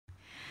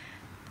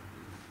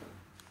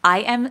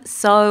I am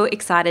so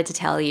excited to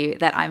tell you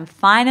that I'm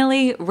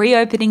finally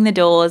reopening the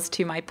doors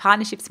to my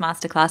Partnerships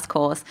Masterclass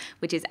course,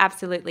 which is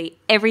absolutely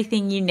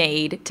everything you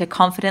need to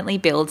confidently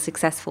build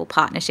successful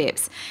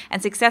partnerships.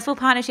 And successful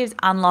partnerships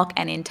unlock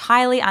an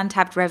entirely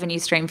untapped revenue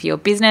stream for your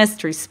business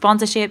through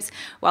sponsorships,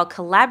 while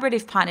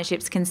collaborative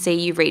partnerships can see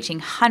you reaching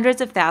hundreds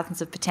of thousands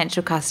of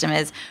potential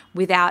customers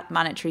without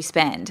monetary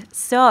spend.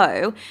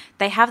 So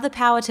they have the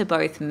power to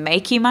both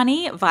make you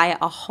money via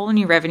a whole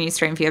new revenue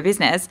stream for your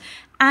business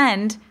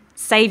and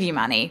save you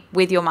money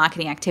with your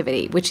marketing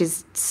activity, which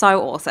is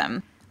so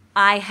awesome.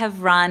 I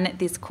have run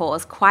this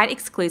course quite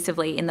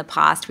exclusively in the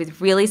past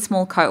with really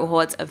small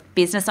cohorts of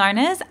business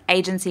owners,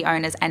 agency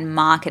owners, and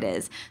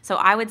marketers. So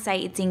I would say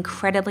it's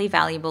incredibly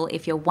valuable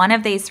if you're one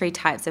of these three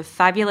types of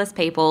fabulous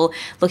people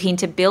looking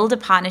to build a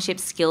partnership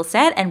skill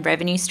set and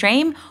revenue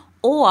stream,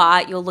 or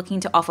you're looking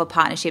to offer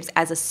partnerships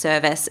as a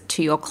service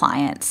to your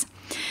clients.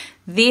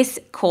 This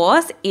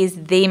course is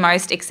the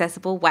most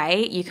accessible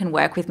way you can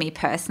work with me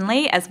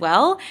personally as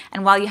well.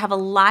 And while you have a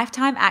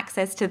lifetime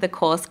access to the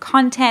course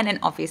content and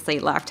obviously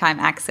lifetime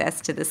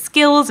access to the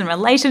skills and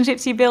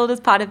relationships you build as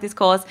part of this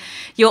course,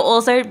 you're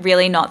also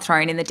really not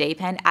thrown in the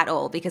deep end at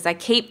all, because I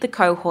keep the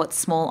cohort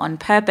small on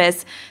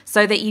purpose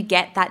so that you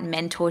get that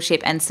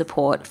mentorship and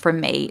support from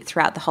me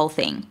throughout the whole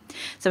thing.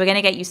 So we're going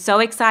to get you so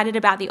excited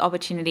about the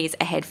opportunities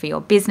ahead for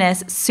your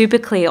business, super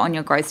clear on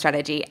your growth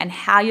strategy and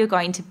how you're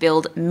going to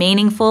build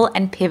meaningful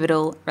and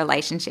pivotal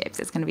relationships.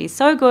 It's going to be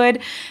so good.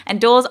 And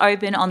doors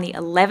open on the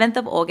 11th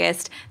of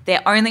August.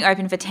 They're only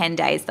open for 10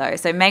 days though.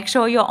 So make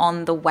sure you're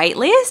on the wait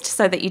list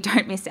so that you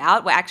don't miss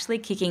out. We're actually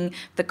kicking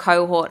the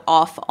cohort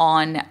off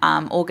on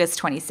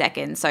August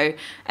 22nd. So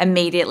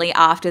immediately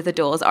after the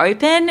doors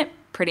open,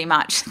 pretty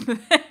much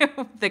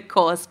the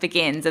course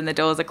begins and the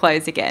doors are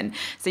closed again.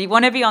 So you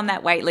want to be on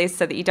that wait list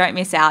so that you don't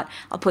miss out.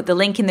 I'll put the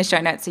link in the show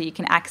notes so you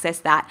can access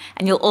that.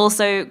 And you'll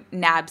also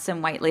nab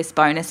some waitlist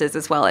bonuses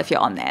as well if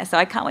you're on there. So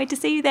I can't wait to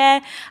see you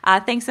there.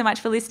 Thanks so much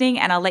for listening,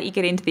 and I'll let you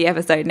get into the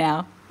episode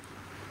now.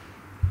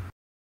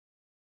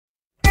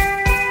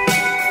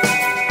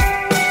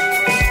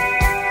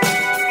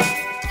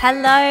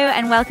 Hello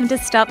and welcome to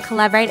Stop,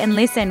 Collaborate and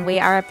Listen. We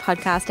are a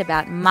podcast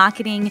about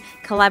marketing,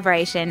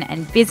 collaboration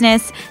and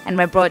business, and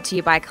we're brought to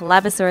you by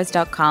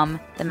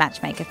Collabosaurus.com, the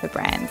matchmaker for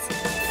brands.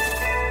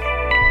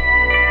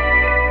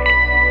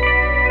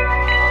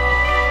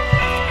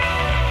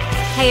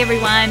 Hey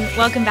everyone,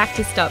 welcome back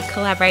to Stop,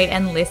 Collaborate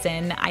and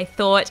Listen. I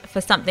thought for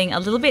something a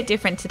little bit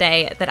different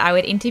today that I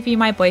would interview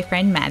my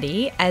boyfriend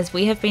Maddie, as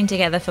we have been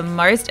together for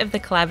most of the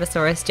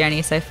Collabosaurus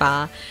journey so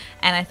far.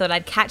 And I thought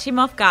I'd catch him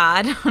off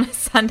guard on a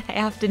Sunday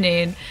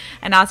afternoon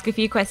and ask a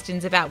few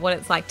questions about what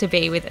it's like to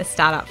be with a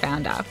startup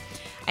founder.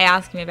 I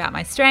asked him about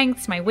my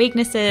strengths, my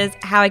weaknesses,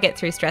 how I get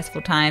through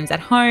stressful times at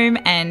home,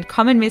 and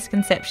common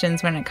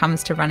misconceptions when it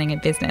comes to running a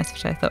business,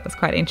 which I thought was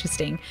quite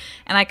interesting.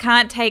 And I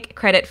can't take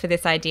credit for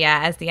this idea,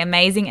 as the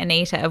amazing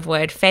Anita of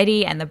Word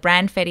Fetty and the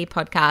Brand Fetty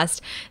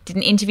podcast did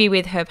an interview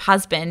with her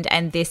husband,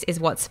 and this is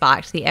what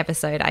sparked the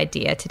episode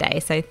idea today.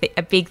 So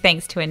a big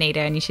thanks to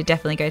Anita, and you should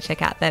definitely go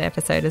check out that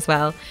episode as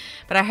well.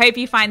 But I hope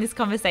you find this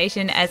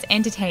conversation as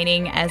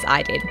entertaining as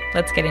I did.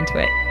 Let's get into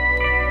it.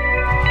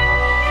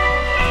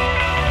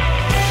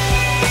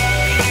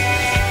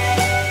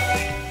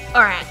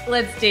 All right,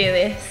 let's do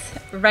this.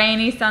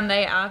 Rainy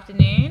Sunday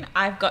afternoon.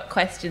 I've got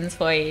questions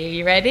for you.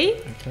 You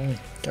ready? Okay,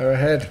 go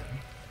ahead.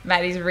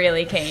 Maddie's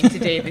really keen to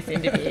do this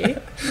interview.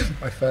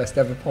 My first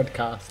ever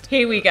podcast.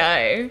 Here we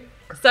go.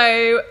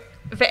 So,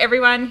 for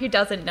everyone who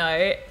doesn't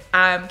know,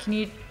 can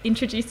you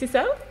introduce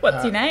yourself?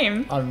 What's your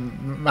name?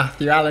 I'm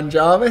Matthew Allen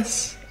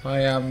Jarvis.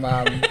 I am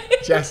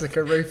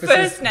Jessica Rufus's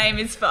first name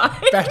is fine.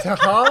 better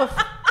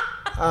half.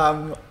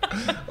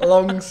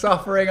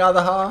 Long-suffering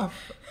other half.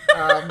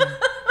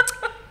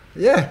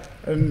 Yeah,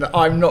 and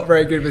I'm not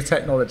very good with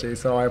technology,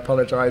 so I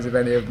apologise if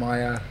any of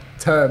my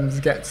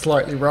terms get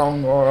slightly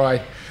wrong or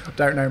I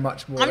don't know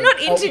much more. I'm not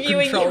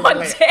interviewing you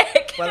on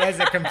tech. Well, there's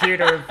a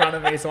computer in front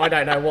of me, so I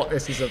don't know what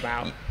this is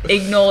about.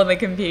 Ignore the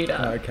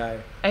computer.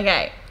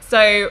 Okay,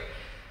 so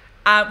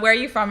where are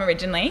you from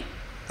originally?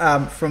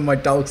 From my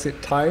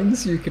dulcet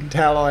tones, you can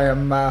tell I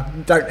am,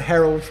 don't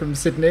herald from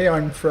Sydney.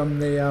 I'm from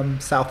the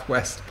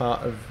southwest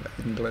part of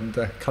England,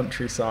 the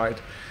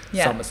countryside,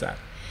 Somerset.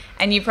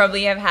 And you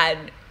probably have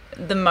had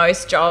the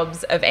most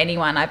jobs of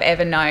anyone I've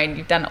ever known.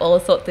 You've done all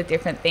sorts of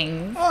different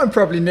things. I'm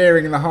probably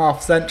nearing the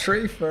half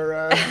century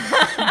for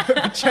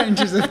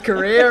changes of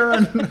career,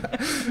 and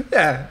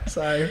I've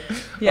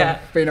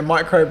been a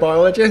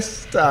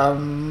microbiologist.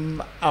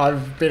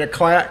 I've been a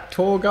kayak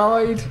tour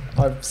guide.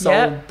 I've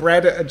sold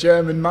bread at a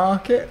German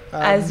market.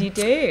 As you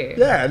do.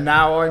 Yeah, and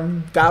now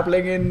I'm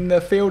dabbling in the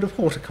field of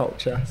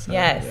horticulture. So,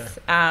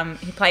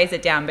 he plays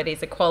it down, but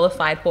he's a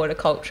qualified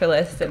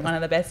horticulturalist and one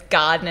of the best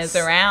gardeners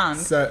around.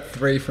 Cert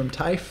 3 from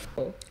TAFE.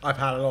 I've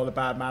had a lot of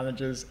bad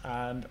managers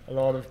and a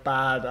lot of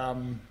bad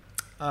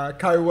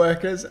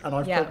co-workers, and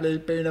I've probably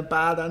been a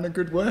bad and a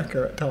good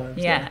worker at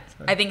times.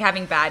 I think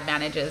having bad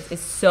managers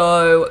is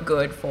so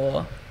good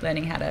for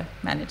learning how to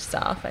manage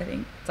staff. I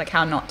think it's like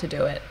how not to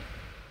do it.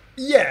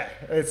 Yeah,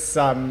 it's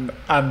and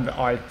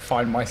I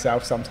find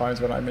myself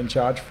sometimes when I'm in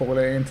charge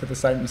falling into the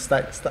same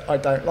mistakes that I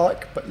don't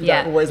like, but you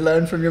don't always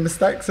learn from your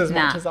mistakes as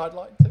much as I'd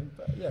like to.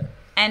 But yeah.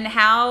 And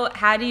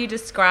how do you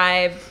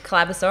describe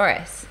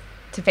Collabosaurus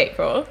to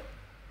people?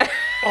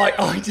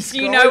 I describe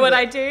do you know what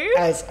I do?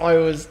 As I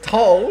was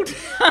told,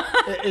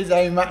 it is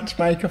a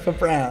matchmaker for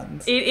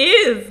brands. It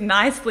is.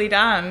 Nicely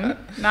done.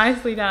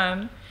 Nicely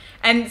done.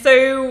 And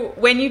so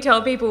when you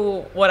tell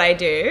people what I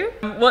do,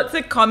 what's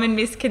a common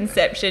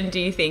misconception, do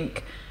you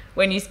think,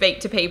 when you speak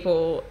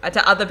to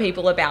other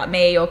people about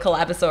me or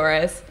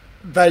Collabosaurus?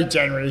 They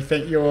generally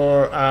think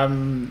you're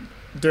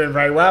doing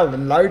very well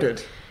and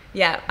loaded.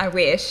 Yeah, I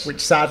wish.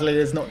 Which sadly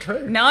is not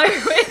true. No,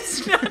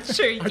 it's not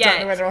true yet. I don't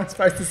know whether I'm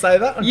supposed to say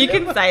that. You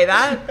can say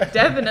that.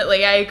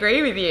 Definitely, I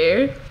agree with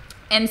you.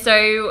 And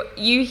so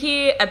you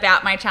hear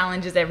about my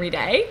challenges every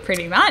day,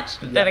 pretty much,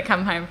 that I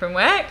come home from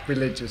work.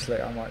 Religiously,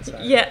 I might say.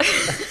 Yeah.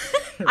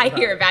 I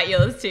hear about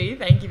yours too.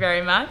 Thank you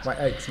very much. My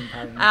aches and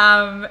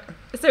pains.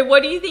 So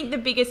what do you think the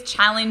biggest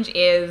challenge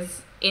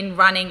is in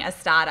running a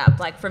startup?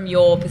 Like from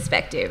your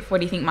perspective, what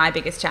do you think my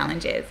biggest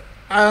challenge is?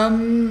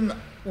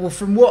 Well,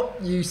 from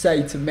what you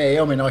say to me,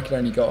 I mean, I can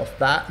only go off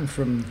that, and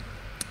from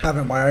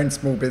having my own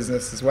small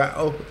business as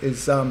well,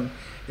 is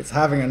it's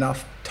having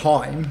enough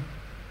time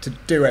to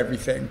do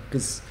everything,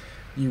 because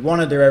you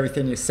want to do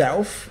everything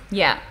yourself.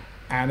 Yeah.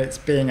 And it's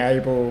being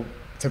able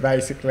to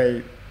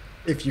basically,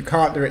 if you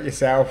can't do it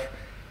yourself,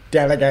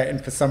 delegating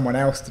for someone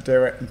else to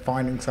do it and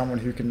finding someone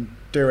who can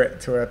do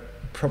it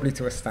probably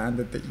to a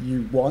standard that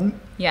you want.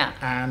 Yeah.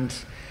 And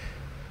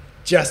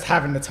just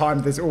having the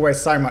time, there's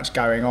always so much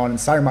going on and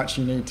so much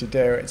you need to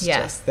do. It's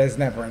just, there's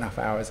never enough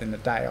hours in the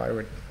day,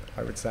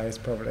 I would say is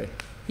probably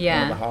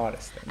one of the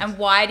hardest things. And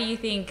why do you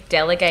think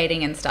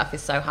delegating and stuff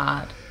is so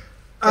hard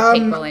for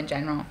people in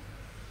general?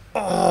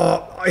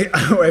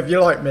 If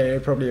you're like me, you're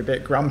probably a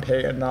bit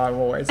grumpy, and I'm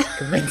always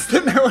convinced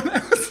that no one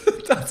else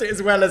does it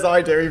as well as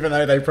I do, even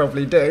though they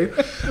probably do.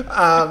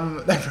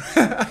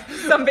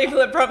 Some people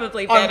are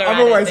probably better I'm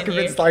at always it than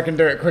convinced you. I can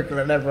do it quicker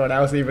than everyone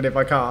else, even if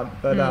I can't.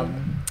 But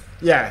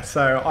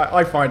so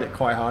I find it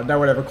quite hard. No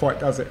one ever quite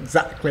does it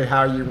exactly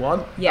how you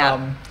want.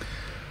 Yeah.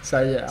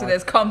 So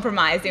there's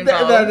compromise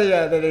involved.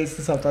 There needs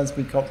to sometimes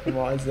be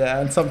compromise,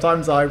 and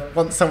sometimes I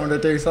want someone to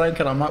do something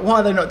and I'm like,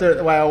 why are they not doing it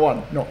the way I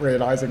want? Not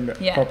realising that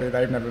probably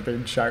they've never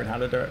been shown how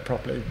to do it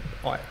properly,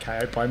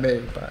 by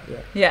me, but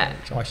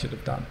which I should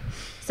have done.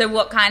 So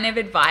what kind of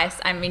advice,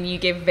 I mean, you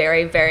give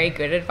very, very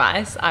good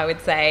advice, I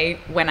would say,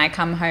 when I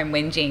come home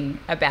whinging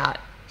about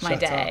my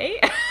day.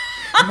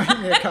 Make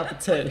me a cup of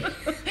tea.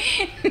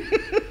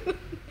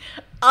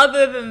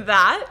 Other than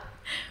that,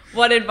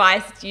 what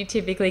advice do you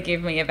typically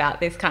give me about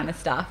this kind of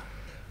stuff?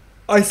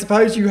 I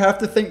suppose you have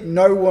to think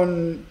no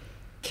one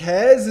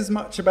cares as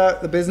much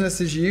about the business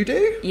as you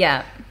do.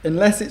 Yeah.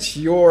 Unless it's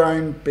your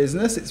own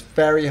business, it's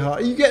very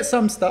hard. You get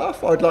some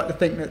stuff. I'd like to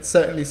think that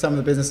certainly some of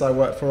the business I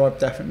work for, I've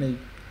definitely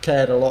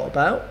cared a lot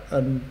about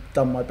and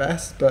done my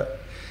best,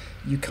 but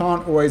you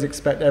can't always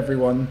expect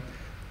everyone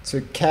to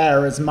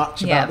care as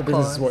much about the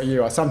business as what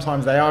you are.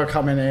 Sometimes they are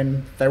coming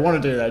in, they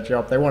want to do their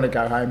job, they want to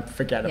go home,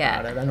 forget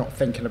about it. They're not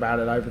thinking about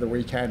it over the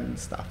weekend and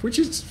stuff, which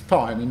is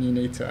fine, and you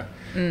need to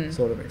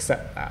sort of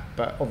accept that.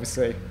 But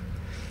obviously,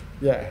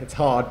 it's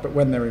hard, but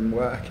when they're in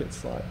work,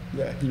 it's like,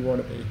 you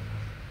want to be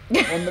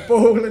on the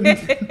ball and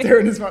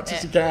doing as much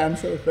as you can,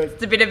 sort of thing.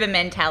 It's a bit of a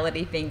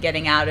mentality thing,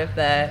 getting out of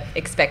the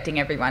expecting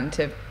everyone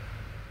to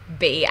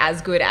be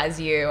as good as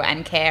you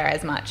and care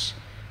as much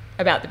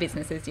about the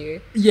business as you.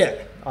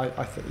 I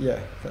think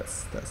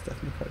that's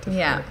definitely quite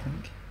difficult. I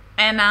think.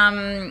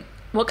 And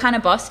what kind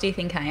of boss do you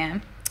think I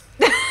am?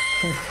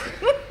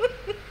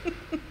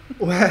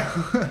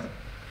 Well,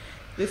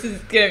 this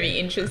is going to be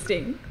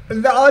interesting.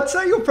 I'd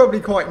say you're probably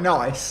quite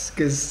nice,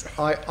 because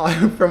I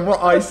from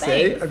what I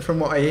see and from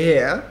what I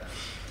hear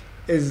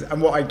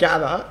and what I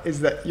gather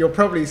is that you're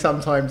probably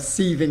sometimes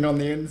seething on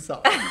the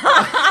inside.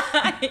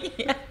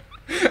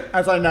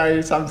 As I know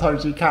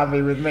sometimes you can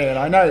be with me, and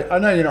I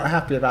know you're not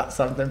happy about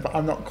something, but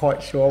I'm not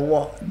quite sure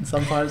what, and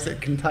sometimes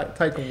it can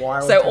take a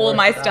while. So all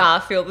my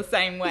staff feel the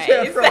same way.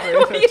 Yeah,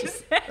 probably.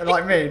 They're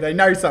like me, they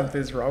know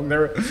something's wrong.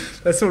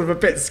 They're sort of a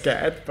bit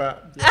scared,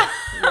 but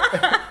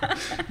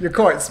you're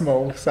quite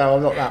small, so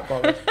I'm not that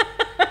bothered.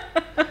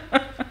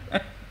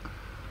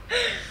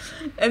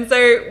 And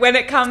so when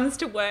it comes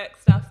to work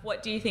stuff,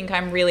 what do you think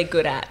I'm really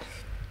good at?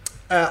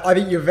 I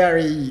think you're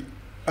very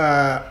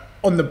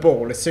on the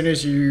ball. As soon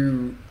as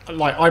you,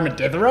 I'm a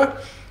ditherer,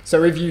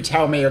 so if you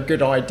tell me a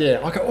good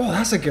idea, I go, oh,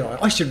 that's a good idea,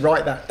 I should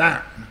write that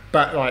down.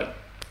 But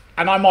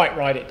and I might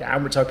write it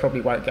down, which I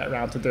probably won't get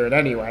around to doing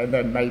anyway, and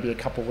then maybe a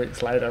couple of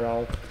weeks later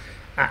I'll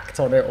act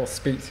on it or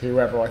speak to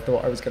whoever I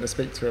thought I was going to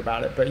speak to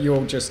about it, but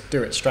you'll just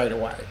do it straight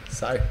away.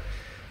 So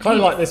kind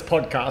of like this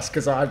podcast,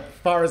 because as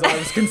far as I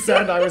was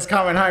concerned, I was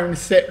coming home and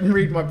sit and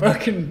read my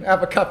book and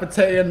have a cup of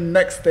tea, and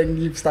next thing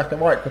you've stuck a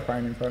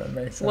microphone in front of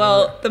me.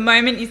 So, the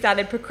moment you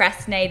started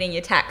procrastinating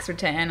your tax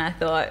return, I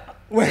thought,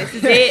 This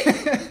is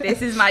it.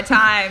 This is my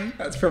time.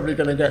 That's probably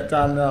going to get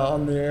done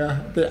on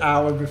the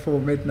hour before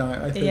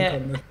midnight, I think. Yeah.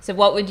 So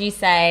what would you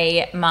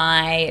say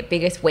my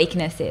biggest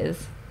weakness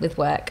is with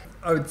work?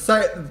 I would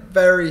say at the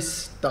very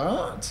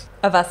start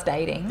of us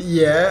dating.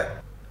 Yeah.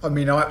 I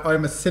mean,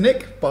 I'm a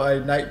cynic by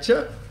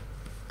nature,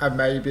 and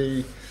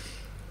maybe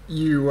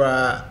you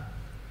were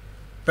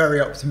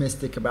very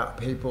optimistic about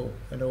people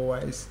and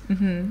always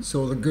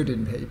saw the good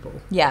in people.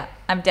 Yeah,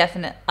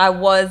 I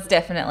was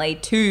definitely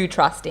too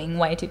trusting,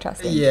 way too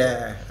trusting.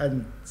 Yeah,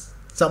 and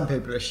some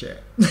people are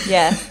shit.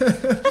 Yeah.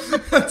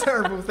 A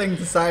terrible thing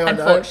to say, I know.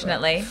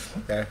 Unfortunately.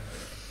 Yeah.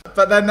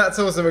 But then that's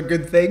also a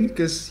good thing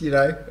because,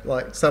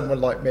 like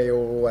someone like me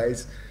will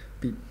always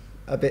be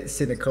a bit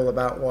cynical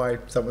about why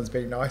someone's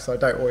being nice. I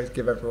don't always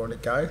give everyone a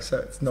go, so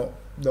it's not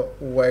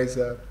always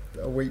a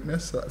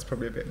weakness. So that's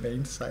probably a bit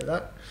mean to say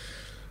that.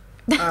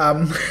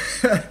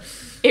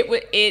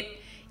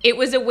 It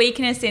was a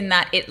weakness in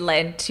that it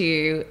led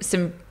to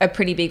a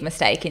pretty big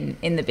mistake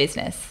in the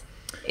business,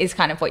 is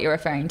kind of what you're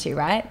referring to,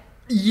 right?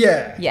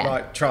 Yeah.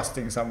 Like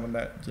trusting someone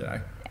that,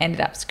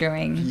 ended up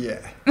screwing. Yeah.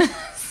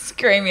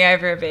 Screwing me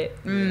over a bit.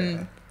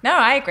 Yeah. No,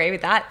 I agree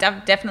with that.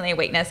 Definitely a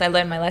weakness. I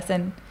learned my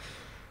lesson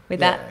with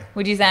that.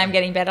 Would you say I'm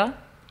getting better?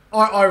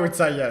 I would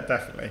say, yeah,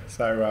 definitely.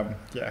 So,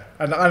 yeah.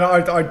 And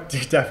I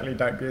definitely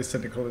don't be as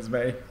cynical as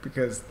me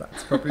because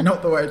that's probably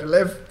not the way to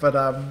live. But,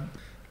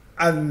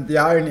 and the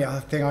only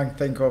other thing I can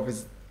think of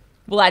is...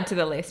 We'll add to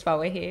the list while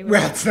we're here. We'll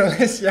add to the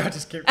list, yeah.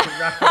 Just keep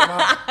wrapping them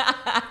up.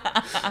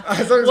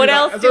 As long as what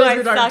else do I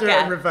we don't do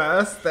it in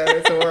reverse, then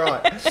it's all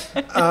right.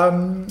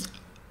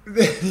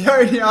 The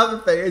only other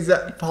thing is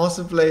that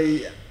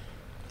possibly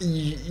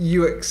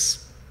you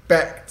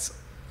expect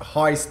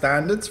high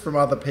standards from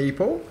other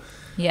people.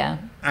 Yeah.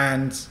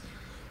 And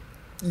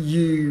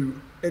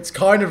it's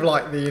kind of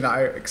like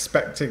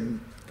expecting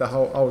the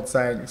whole old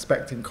saying,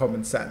 expecting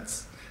common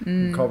sense.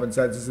 Common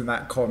sense isn't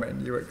that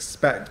common. You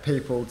expect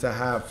people to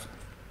have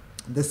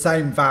the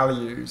same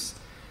values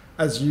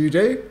as you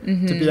do,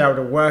 to be able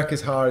to work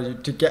as hard as you,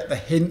 to get the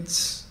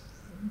hints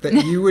that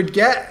you would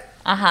get,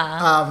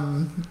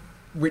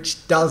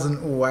 which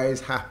doesn't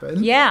always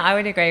happen. Yeah, I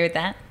would agree with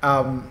that.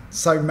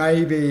 So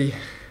maybe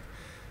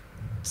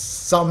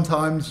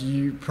sometimes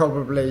you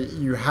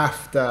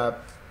have to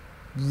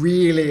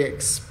really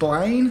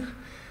explain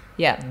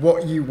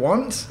what you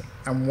want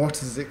and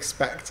what is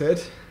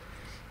expected,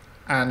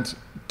 and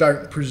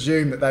don't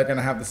presume that they're going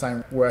to have the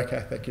same work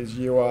ethic as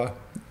you are,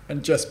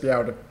 and just be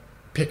able to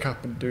pick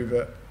up and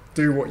do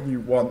what you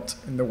want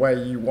in the way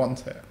you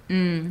want it.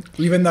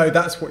 Even though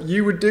that's what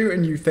you would do,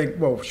 and you think,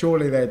 well,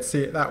 surely they'd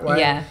see it that way.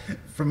 Yeah.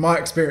 From my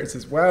experience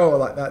as well,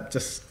 like that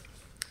just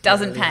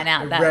doesn't pan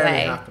out that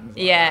way. Happens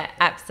that.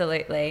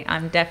 Absolutely.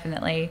 I'm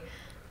definitely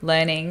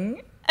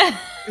learning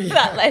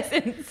that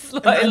lesson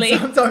slowly.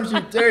 And sometimes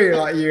you do,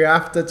 like you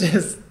have to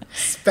just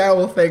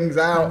spell things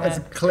out as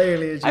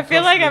clearly as you I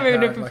feel like I'm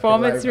in a can,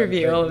 performance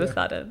review all of a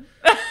sudden.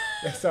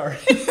 Yeah, sorry.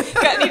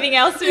 Got anything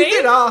else to You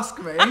did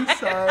ask me,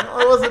 so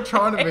I wasn't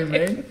trying to be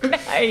mean.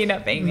 No, you're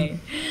not being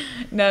mean.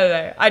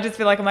 No. I just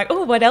feel like I'm like,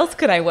 oh, what else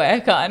could I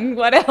work on?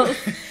 What else?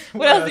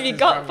 What else have you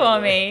got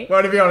for me?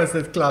 Well, to be honest,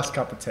 this last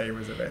cup of tea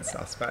was a bit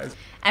suspect.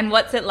 And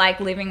what's it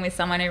like living with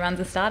someone who runs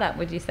a startup,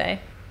 would you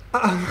say?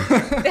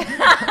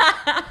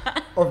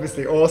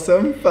 Obviously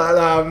awesome, but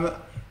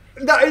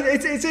no,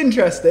 it's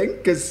interesting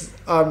because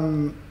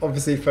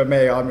obviously for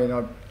me, I mean,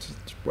 I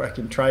work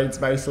in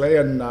trades mostly,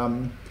 and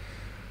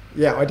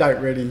I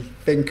don't really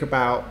think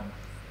about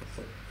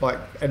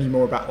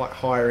anymore about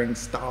hiring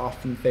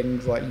staff and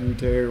things like you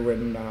do,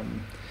 and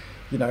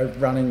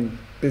running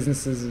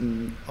businesses,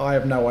 and I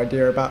have no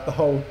idea about the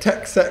whole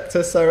tech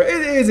sector. So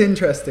it is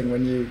interesting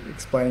when you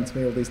explain to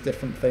me all these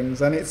different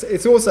things, and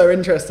it's also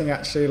interesting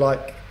actually.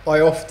 Like I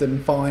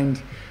often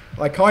find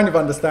I kind of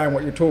understand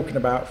what you're talking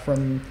about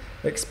from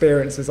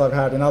experiences I've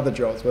had in other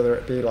jobs, whether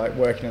it be like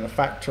working in a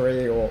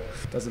factory or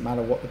doesn't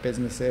matter what the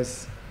business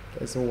is.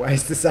 There's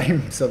always the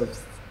same sort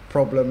of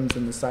problems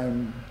and the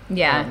same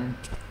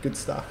good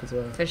stuff as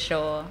well. For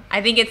sure.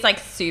 I think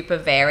it's super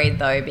varied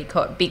though,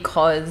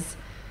 because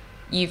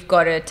you've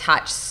got to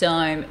touch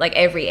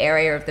every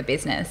area of the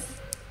business.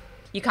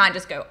 You can't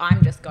just go,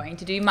 I'm just going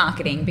to do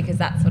marketing because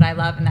that's what I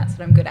love and that's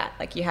what I'm good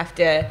at. You have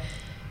to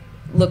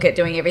look at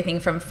doing everything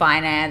from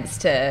finance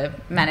to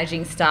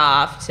managing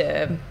staff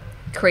to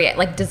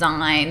create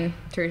design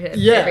through to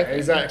everything.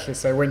 Exactly.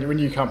 So when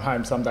you come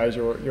home, some days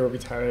you'll be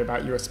telling me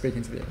about you were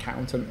speaking to the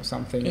accountant or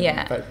something,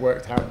 and they've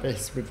worked out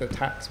this with the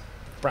tax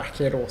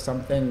bracket or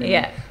something,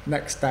 and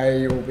next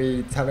day you'll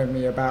be telling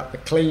me about the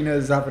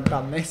cleaners haven't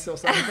done this or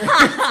something.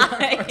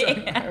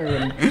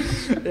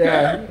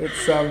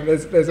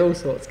 It's there's all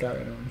sorts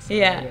going on.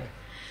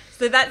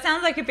 So that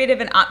sounds like a bit of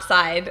an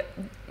upside.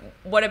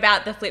 What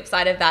about the flip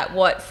side of that?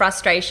 What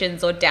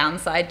frustrations or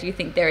downside do you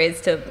think there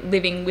is to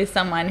living with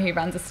someone who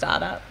runs a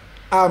startup?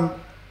 Well,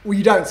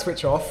 you don't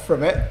switch off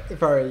from it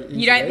very easily.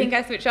 You don't think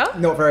I switch off?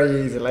 Not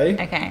very easily.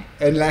 Okay.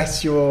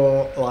 Unless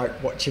you're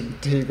watching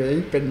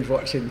TV, binge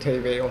watching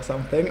TV or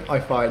something. I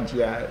find,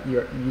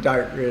 you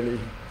don't really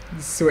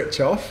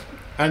switch off.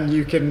 and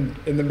you can,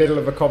 in the middle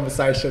of a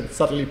conversation,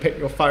 suddenly pick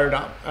your phone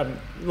up and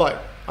like,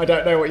 I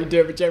don't know what you're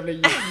doing, but generally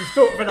you've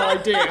thought of an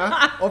idea,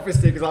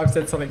 obviously because I've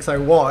said something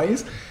so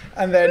wise,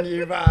 and then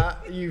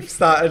you've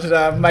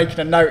started making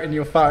a note in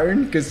your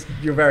phone because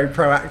you're very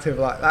proactive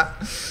like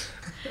that.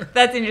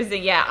 That's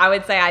interesting. Yeah, I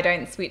would say I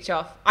don't switch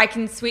off. I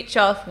can switch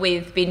off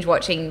with binge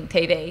watching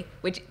TV,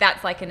 which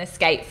that's like an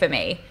escape for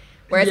me.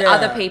 Whereas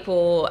other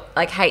people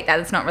like hate that.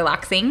 It's not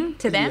relaxing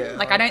to them. Yeah.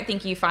 Like I don't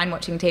think you find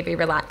watching TV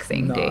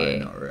relaxing, No, do you?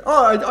 not really.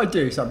 Oh, I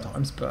do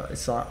sometimes, but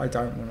it's like I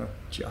don't want to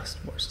just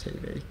watch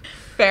TV.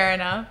 Fair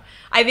enough.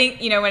 I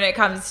think, you know, when it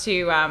comes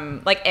to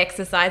like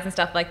exercise and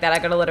stuff like that, I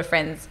got a lot of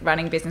friends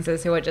running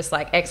businesses who are just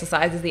like,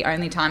 exercise is the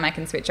only time I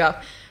can switch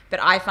off. But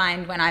I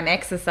find when I'm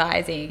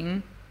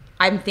exercising,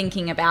 I'm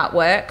thinking about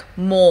work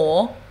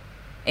more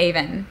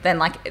even than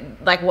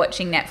like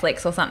watching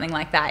Netflix or something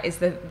like that is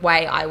the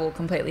way I will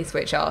completely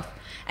switch off.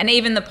 And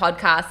even the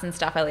podcasts and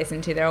stuff I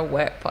listen to, they're all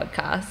work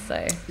podcasts.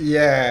 So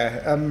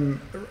yeah,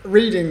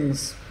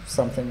 reading's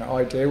something that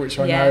I do, which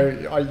I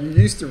know you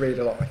used to read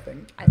a lot. I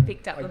think I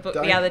picked up a book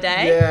the other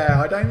day.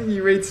 Yeah, I don't think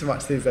you read so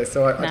much these days,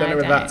 so I don't know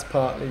if don't. that's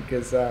partly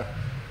because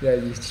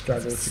you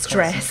struggle to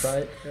Stress.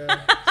 concentrate.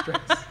 Yeah,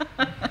 stress.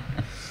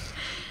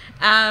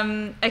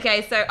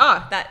 Okay, so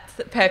that's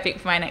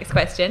perfect for my next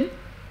question,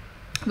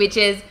 which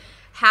is,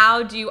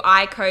 how do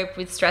I cope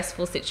with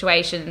stressful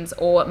situations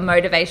or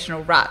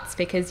motivational ruts?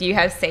 Because you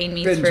have seen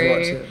me Binge through.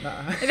 watch it.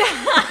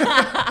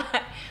 Nah.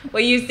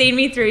 Well, you've seen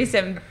me through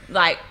some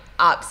like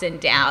ups and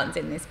downs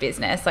in this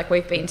business. Like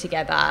we've been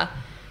together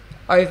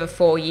over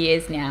 4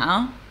 years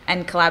now,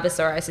 and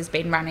Collabosaurus has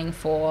been running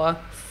for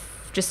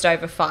just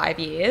over 5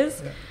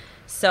 years. Yeah.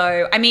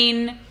 So, I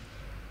mean,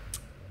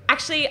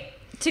 actually,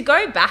 to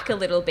go back a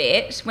little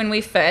bit, when we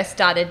first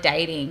started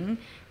dating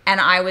and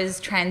I was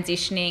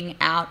transitioning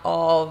out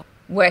of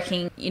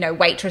working, you know,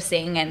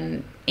 waitressing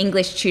and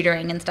English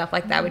tutoring and stuff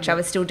like that, which I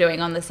was still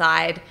doing on the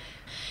side,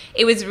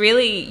 it was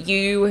really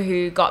you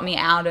who got me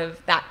out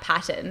of that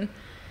pattern.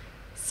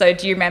 So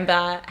do you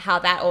remember how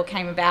that all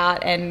came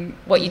about and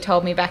what you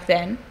told me back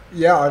then?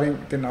 Yeah, I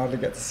didn't hardly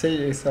get to see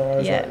you, so I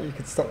was like, you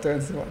could stop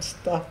doing so much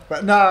stuff.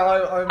 But no,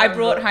 I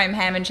brought home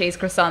ham and cheese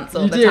croissants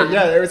all the did, time.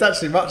 yeah. It was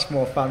actually much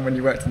more fun when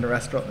you worked in the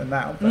restaurant than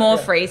now. But More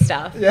free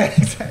stuff. Yeah,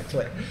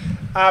 exactly.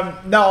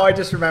 No, I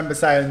just remember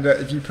saying that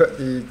if you put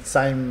the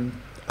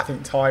same, I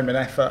think, time and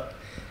effort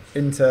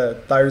into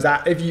those,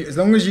 as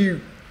long as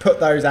you put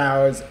those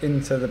hours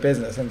into the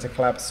business, into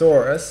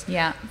Collabosaurus,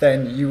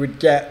 then you would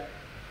get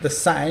the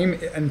same,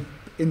 and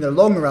in the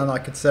long run, I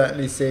could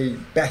certainly see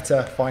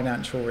better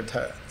financial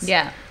returns.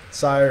 Yeah.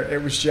 So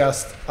it was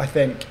just, I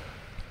think,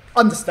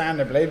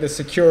 understandably, the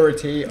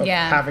security of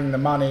having the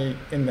money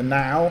in the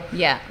now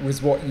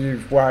was what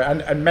you've worried.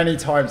 And many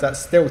times that's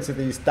still to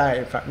this day.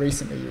 In fact,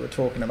 recently you were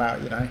talking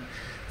about, you know,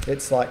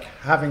 it's like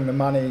having the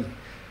money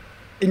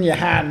in your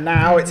hand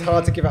now. It's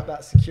hard to give up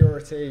that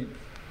security,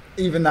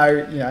 even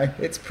though, you know,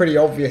 it's pretty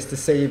obvious to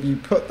see if you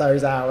put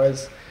those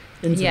hours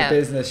into the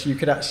business, you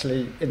could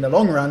actually, in the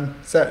long run,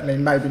 certainly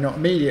maybe not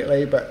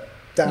immediately, but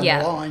down the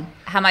line.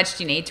 How much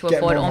do you need to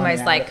afford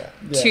almost like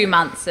 2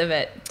 months of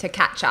it to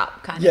catch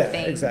up kind of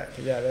thing? Yeah,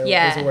 exactly. Yeah,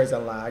 there's always a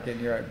lag in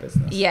your own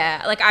business.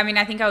 Yeah, like I mean,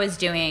 I think I was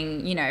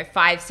doing, you know,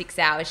 5-6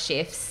 hour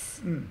shifts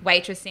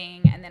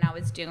waitressing, and then I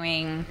was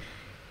doing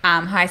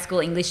high school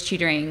English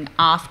tutoring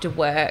after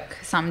work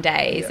some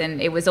days,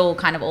 and it was all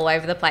kind of all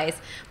over the place.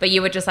 But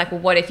you were just like,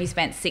 well, what if you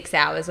spent 6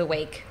 hours a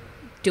week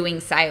doing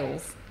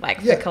sales? Like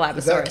for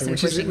Collabosaurus,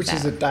 exactly. which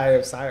is a day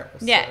of sales.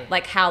 Yeah, so.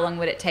 Like how long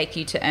would it take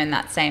you to earn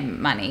that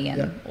same money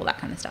and all that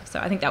kind of stuff.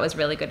 So I think that was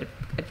really good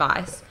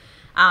advice.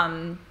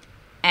 And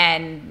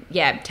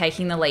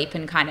taking the leap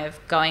and kind of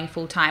going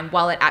full time,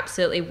 while it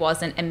absolutely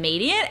wasn't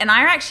immediate. And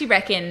I actually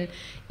reckon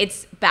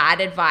it's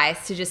bad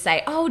advice to just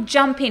say, oh,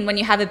 jump in when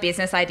you have a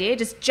business idea,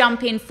 just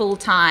jump in full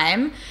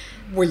time.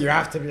 Well, you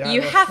have to be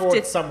able to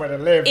afford somewhere to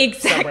live.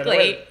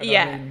 Exactly,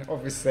 yeah. I mean,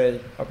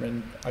 obviously, I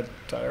don't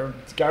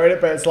want to go in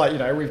it, but it's like, you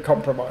know, we've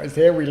compromised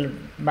here. We live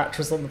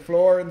mattress on the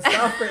floor and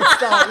stuff.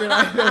 It's like, you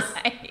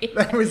know,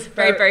 that was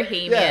very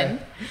bohemian.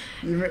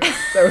 Yeah.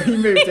 So we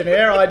moved in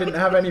here. I didn't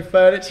have any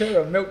furniture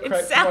or milk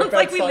crates. It sounds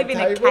like we live in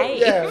a cave.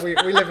 Yeah, we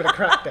live in a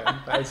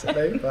crackdown,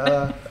 basically.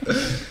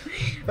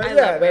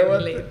 But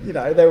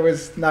there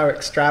was no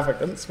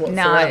extravagance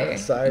whatsoever. No,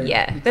 so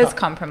there's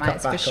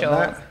compromise for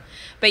sure.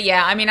 But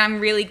yeah, I mean, I'm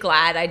really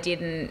glad I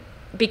didn't,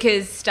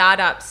 because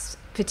startups,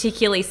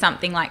 particularly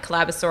something like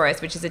Collabosaurus,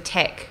 which is a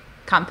tech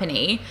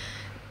company,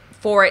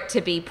 for it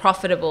to be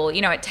profitable, you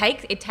know, it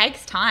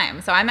takes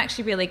time. So I'm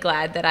actually really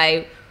glad that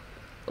I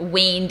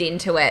weaned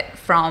into it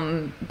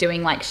from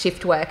doing like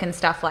shift work and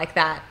stuff like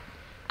that.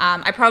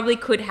 I probably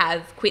could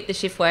have quit the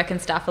shift work and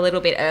stuff a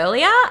little bit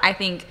earlier. I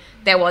think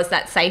there was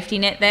that safety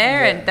net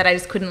there and that I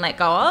just couldn't let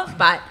go of.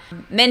 But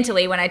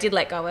mentally, when I did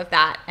let go of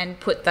that and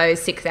put those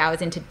 6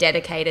 hours into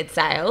dedicated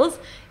sales,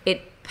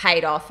 it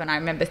paid off. And I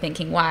remember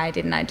thinking, why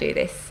didn't I do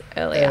this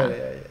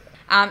earlier?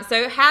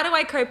 So how do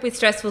I cope with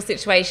stressful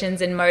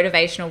situations and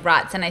motivational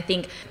ruts? And I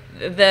think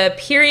the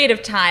period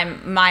of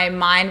time my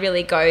mind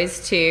really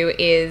goes to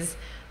is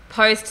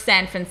post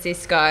San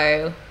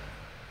Francisco,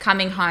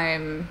 coming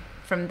home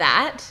from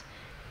that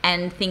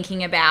and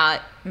thinking about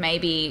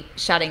maybe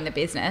shutting the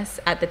business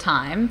at the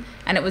time.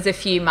 And it was a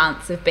few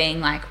months of being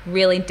like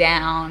really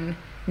down,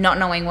 not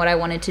knowing what I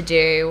wanted to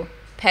do,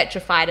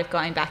 petrified of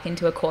going back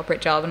into a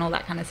corporate job and all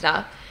that kind of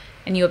stuff.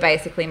 And you were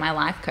basically my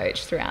life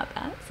coach throughout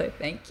that. So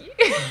thank you.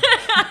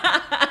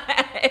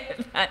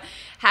 But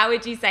how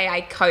would you say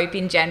I cope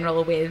in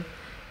general with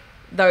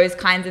those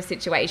kinds of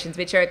situations,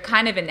 which are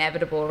kind of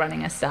inevitable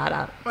running a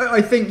startup?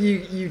 I think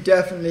you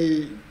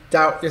definitely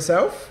doubt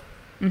yourself.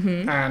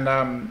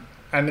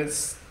 And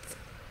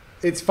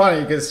it's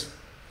funny because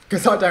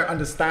I don't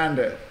understand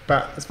it,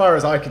 but as far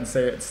as I can see,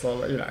 it's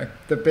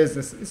the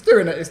business is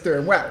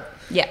doing well.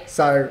 Yeah.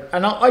 So,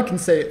 and I can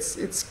see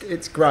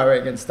it's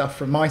growing and stuff.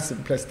 From my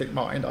simplistic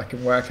mind, I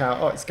can work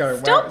out, it's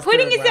going well. Stop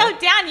putting yourself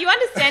down. You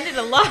understand it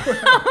a lot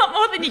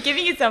more than you're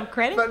giving yourself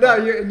credit. But no,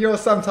 you're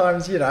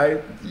sometimes,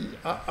 I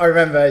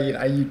remember,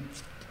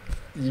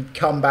 you'd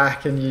come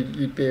back and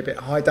you'd be a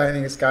bit, I don't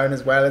think it's going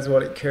as well as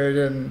what it could.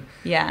 And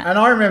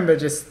I remember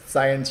just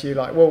saying to you,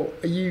 like, well,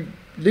 are you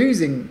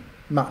losing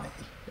money?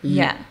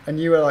 And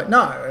you were like,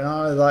 no. And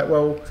I was like,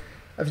 well,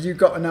 have you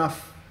got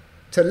enough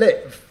to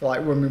live?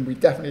 Like, we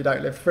definitely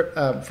don't live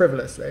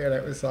frivolously. And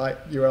it was like,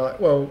 you were like,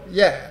 well,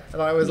 yeah.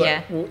 And I was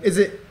like, well, is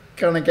it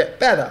going to get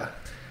better?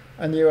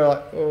 And you were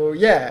like, well,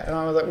 yeah. And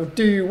I was like, well,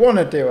 do you want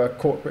to do a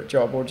corporate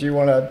job, or do you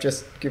want to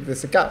just give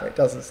this a go?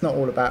 It's not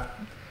all about,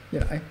 you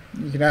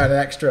can earn an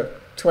extra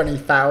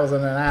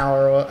 20,000 an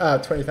hour or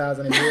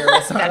 20,000 a year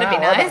or something. That'd be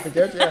nice. That'd be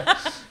good, yeah.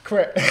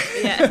 Quit.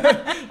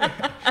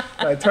 Yeah.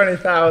 Like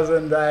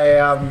 20,000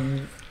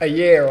 a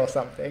year or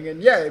something.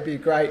 And yeah, it'd be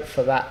great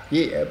for that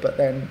year, but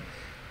then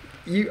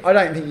I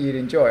don't think you'd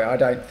enjoy it. I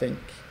don't think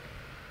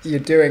you're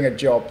doing a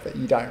job that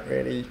you don't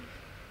really,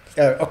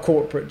 a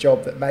corporate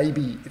job that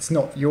maybe it's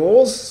not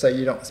yours, so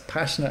you're not as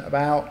passionate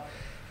about.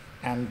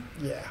 And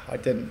yeah, I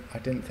didn't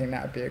think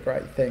that would be a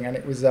great thing. And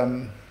it was,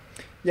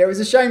 it was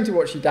a shame to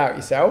watch you doubt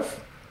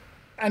yourself.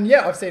 And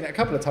yeah, I've seen it a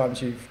couple of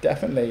times. You've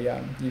definitely,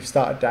 you've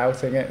started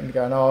doubting it and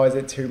going, oh, is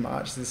it too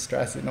much? Is this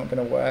stress? Is it not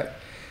going to work?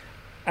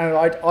 And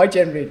I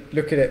generally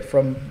look at it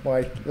from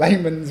my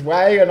layman's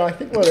way, and I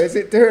think, well, is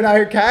it doing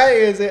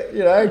okay? Is it,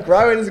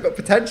 growing? Has it got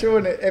potential?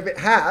 And if it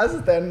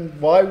has, then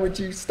why would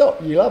you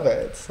stop? You love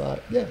it. It's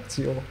like, yeah, it's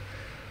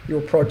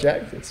your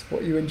project. It's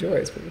what you enjoy.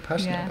 It's what you're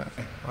passionate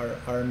about.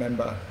 I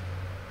remember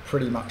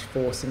pretty much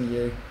forcing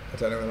you, I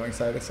don't know whether I can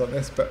say this on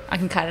this, but I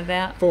can cut it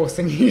out.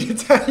 Forcing you to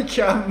take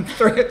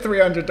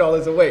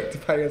 $300 a week to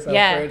pay yourself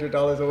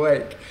 $300 a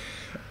week,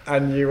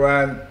 and you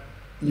weren't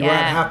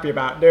happy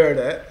about doing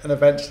it. And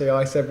eventually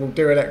I said, we'll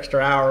do an extra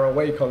hour a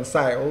week on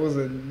sales,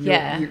 and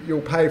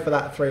you'll pay for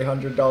that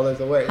 $300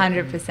 a week.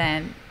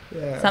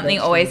 100%. Something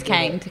always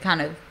came to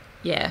kind of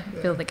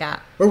fill the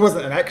gap. Well, it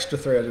wasn't an extra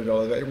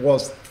 $300, but it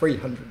was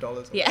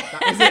 $300. Yeah,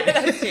 that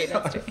was it.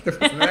 That's true.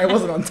 It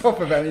wasn't on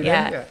top of anything.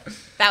 Yeah.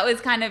 That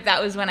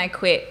was when I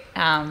quit,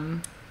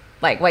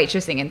 like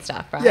waitressing and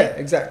stuff, right? Yeah,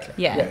 exactly.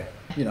 Yeah.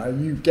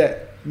 You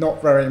get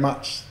not very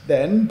much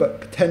then, but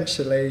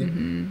potentially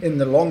in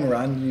the long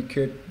run, you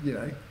could,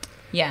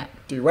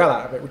 do well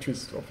out of it, which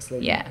was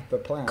obviously the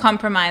plan.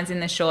 Compromise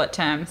in the short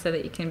term so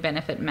that you can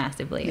benefit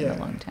massively in the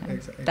long term.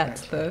 Exactly.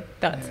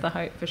 That's the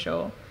hope for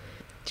sure.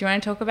 Do you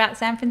want to talk about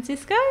San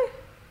Francisco?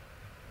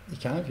 You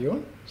can if you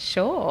want.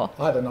 Sure.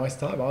 I had a nice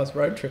time. I was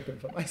road tripping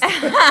for myself.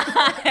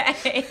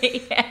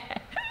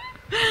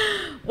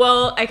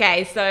 Well,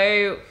 okay,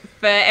 so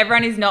for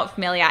everyone who's not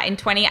familiar, in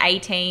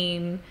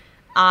 2018,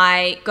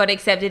 I got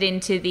accepted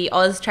into the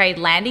Austrade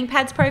Landing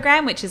Pads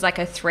program, which is like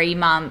a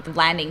 3-month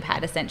landing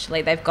pad,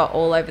 essentially. They've got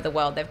all over the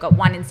world. They've got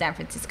one in San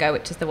Francisco,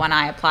 which is the one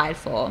I applied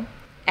for.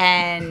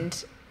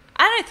 And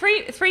I don't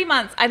know, three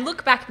months, I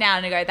look back now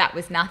and I go, that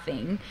was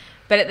nothing.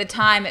 But at the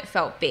time it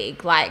felt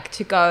big, like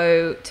to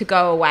go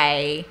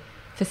away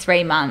for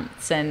 3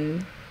 months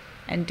and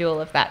do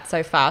all of that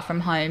so far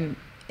from home.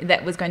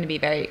 That was going to be a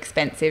very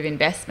expensive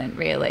investment,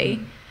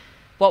 really.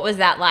 What was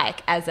that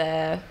like as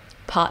a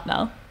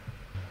partner?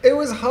 It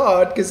was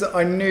hard because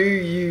I knew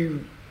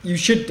you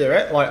should do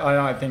it. Like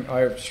I think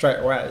I straight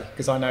away,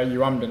 because I know you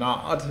ummed and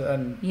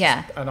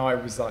ahed, and I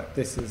was like,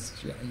 this is,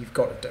 you've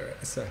got to do it.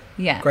 It's a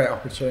great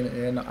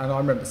opportunity. And I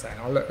remember saying,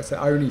 I said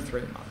only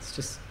 3 months,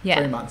 just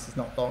 3 months is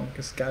not long.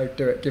 Just go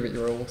do it, give it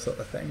your all, sort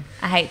of thing.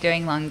 I hate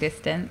doing long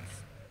distance.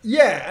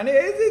 Yeah, and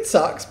it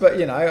sucks, but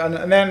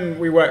and then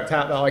we worked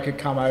out that I could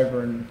come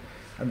over and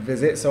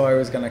visit. So I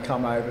was going to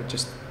come over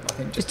just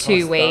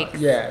 2 weeks.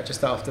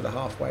 Just after the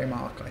halfway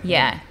mark. I think.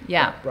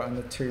 Yeah. Right on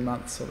the 2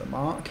 months sort of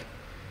mark.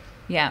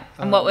 Yeah.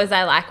 And what was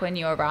I like when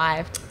you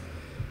arrived?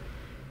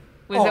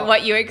 Was it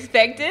what you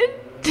expected?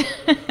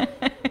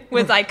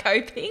 Was I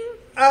coping?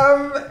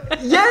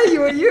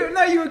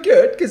 You were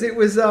good, because it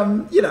was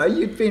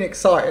you'd been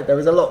excited. There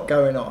was a lot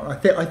going on.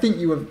 I think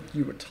you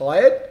were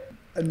tired.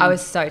 And I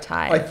was so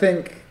tired. I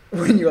think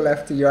when you're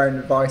left to your own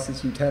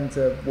devices, you tend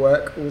to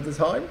work all the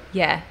time.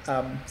 Yeah.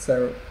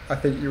 So I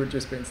think you were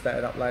just been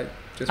staying up late,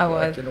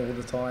 working all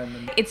the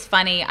time. It's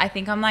funny. I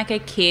think I'm like a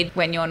kid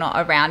when you're not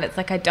around. It's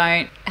like I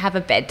don't have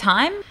a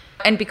bedtime.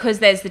 And because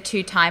there's the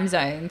 2 time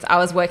zones, I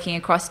was working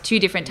across 2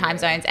 different time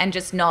zones and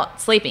just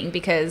not sleeping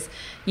because,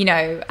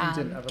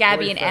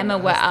 Gabby and Emma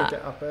were up. To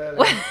get up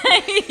early.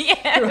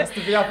 Yeah. Who has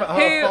to be up at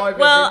 5:30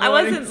 Well, every I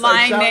morning, wasn't so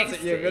lying shouts next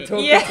at you. You're to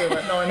talking yeah. to him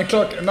at 9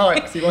 o'clock at night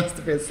because he wants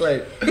to be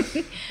asleep.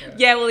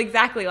 Yeah, well,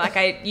 exactly. Like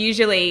I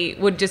usually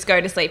would just go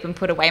to sleep and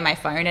put away my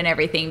phone and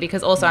everything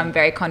because also I'm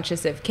very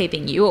conscious of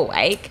keeping you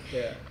awake.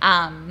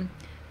 Yeah.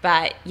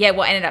 But yeah,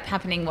 what ended up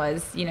happening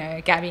was,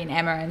 Gabby and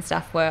Emma and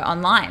stuff were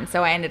online.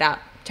 So I ended up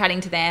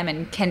chatting to them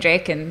and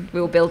Kendrick and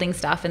we were building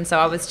stuff. And so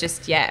I was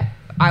just,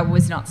 I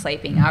was not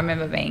sleeping. I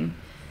remember being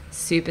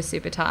super,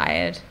 super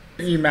tired.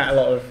 You met a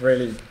lot of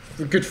really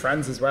good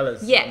friends as well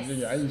as, yes.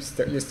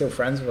 You're still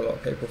friends with a lot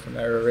of people from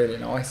there who are really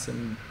nice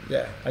and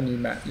you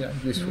met,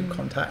 useful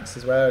contacts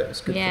as well. It was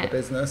good for the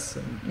business.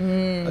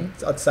 And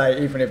I'd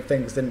say even if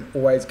things didn't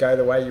always go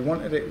the way you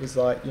wanted, it was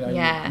like, you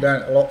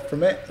learned a lot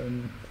from it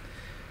and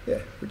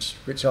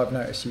which I've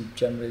noticed you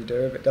generally do.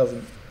 If it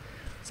doesn't,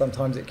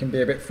 sometimes it can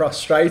be a bit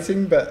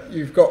frustrating, but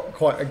you've got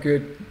quite a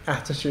good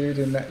attitude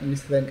in that you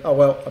think, oh,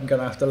 well, I'm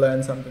going to have to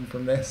learn something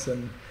from this.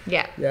 And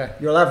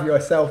you'll have your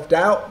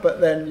self-doubt,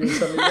 but then you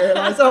suddenly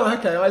realise, oh,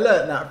 okay, I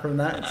learned that from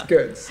that. It's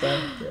good. So,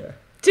 yeah.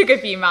 Took a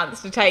few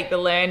months to take the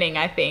learning,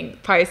 I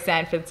think, post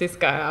San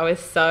Francisco. I was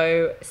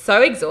so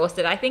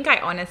exhausted. I think I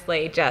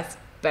honestly just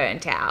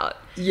burnt out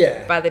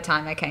by the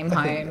time I came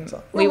home.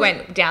 We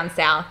went down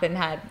south and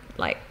had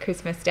like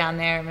Christmas down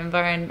there, remember?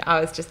 And I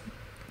was just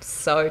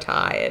so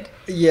tired.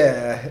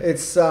 Yeah,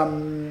 it's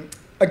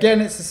again,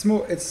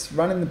 it's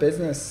running the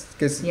business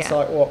because it's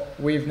like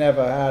we've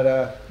never had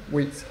a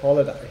week's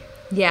holiday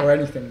or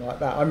anything like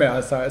that. I mean,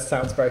 it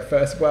sounds very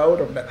first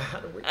world. I've never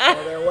had a week's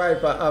holiday away,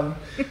 but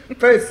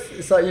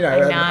it's like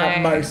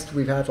at most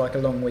we've had like a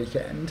long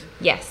weekend.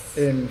 Yes.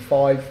 In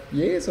 5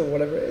 years or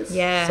whatever it is.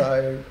 Yeah.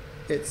 So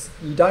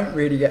you don't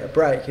really get a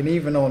break, and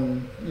even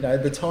on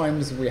the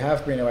times we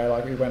have been away,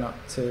 like we went up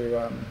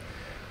to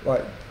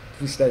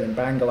we stayed in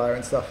Bangalore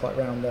and stuff like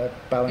around the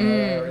Bangalore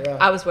area.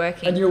 I was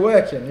working. And you were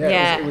working,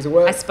 it was a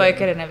work I spoke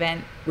thing. at an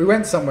event. We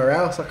went somewhere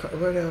else.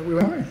 We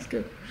went, it's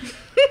good.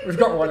 We've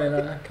got one in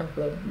a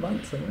couple of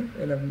months, haven't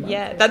we? In a month.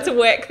 Yeah, that's a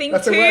work thing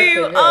that's too. A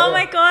work thing, oh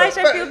my gosh,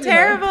 I feel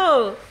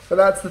terrible. But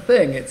that's the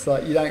thing. It's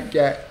like you don't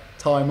get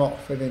time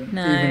off, and then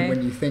even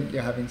when you think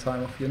you're having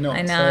time off, you're not.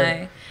 I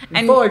know. So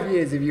in 5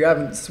 years, if you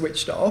haven't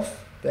switched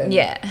off, then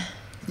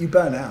you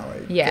burn out.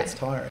 It gets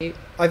tiring.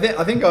 I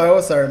think I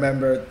also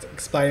remember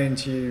explaining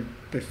to you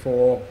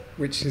before,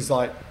 which is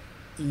like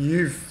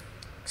you've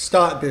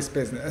started this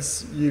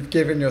business, you've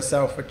given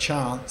yourself a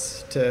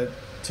chance to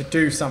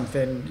do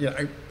something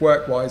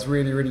work-wise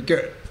really, really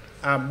good,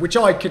 which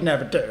I could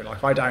never do.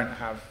 Like I don't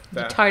have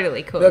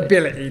the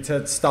ability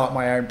to start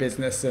my own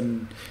business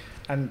and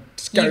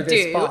go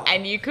this far.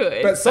 And you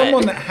could. But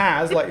someone that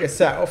has, like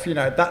yourself,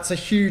 that's a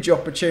huge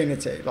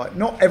opportunity. Like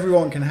not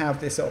everyone can have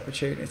this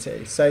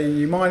opportunity, so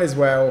you might as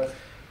well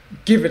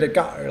give it a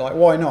go. Like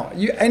why not?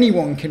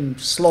 Anyone can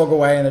slog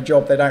away in a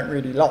job they don't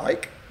really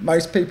like.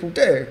 Most people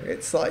do.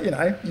 It's like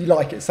you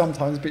like it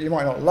sometimes, but you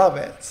might not love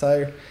it.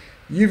 So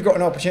you've got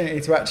an opportunity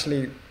to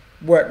actually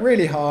work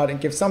really hard and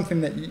give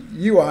something that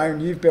you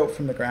own, you've built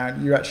from the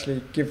ground. You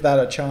actually give that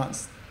a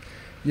chance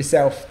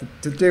yourself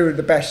to do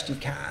the best you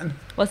can.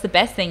 What's the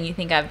best thing you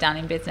think I've done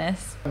in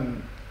business?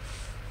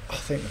 I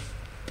think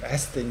the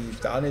best thing you've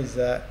done is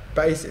that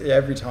basically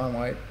every time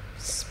I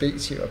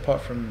speak to you,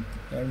 apart from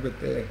with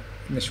the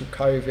initial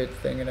COVID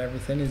thing and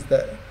everything, is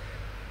that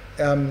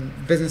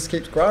business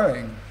keeps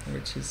growing,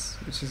 which is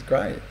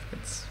great.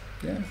 It's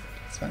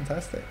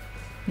fantastic.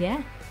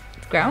 Yeah,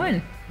 it's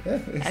growing. Yeah,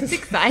 that's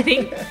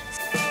exciting.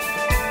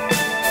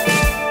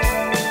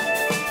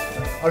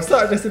 I've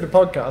started listening to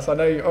podcasts. I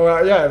know you. Oh,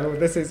 well,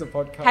 this is a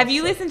podcast. Have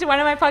you listened to one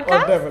of my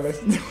podcasts? I've never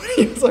listened to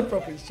one, so I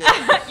probably should.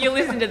 You'll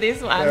listen to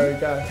this one. There we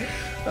go.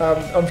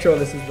 I'm sure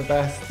this is the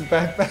best.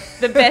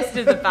 The best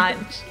of the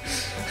bunch.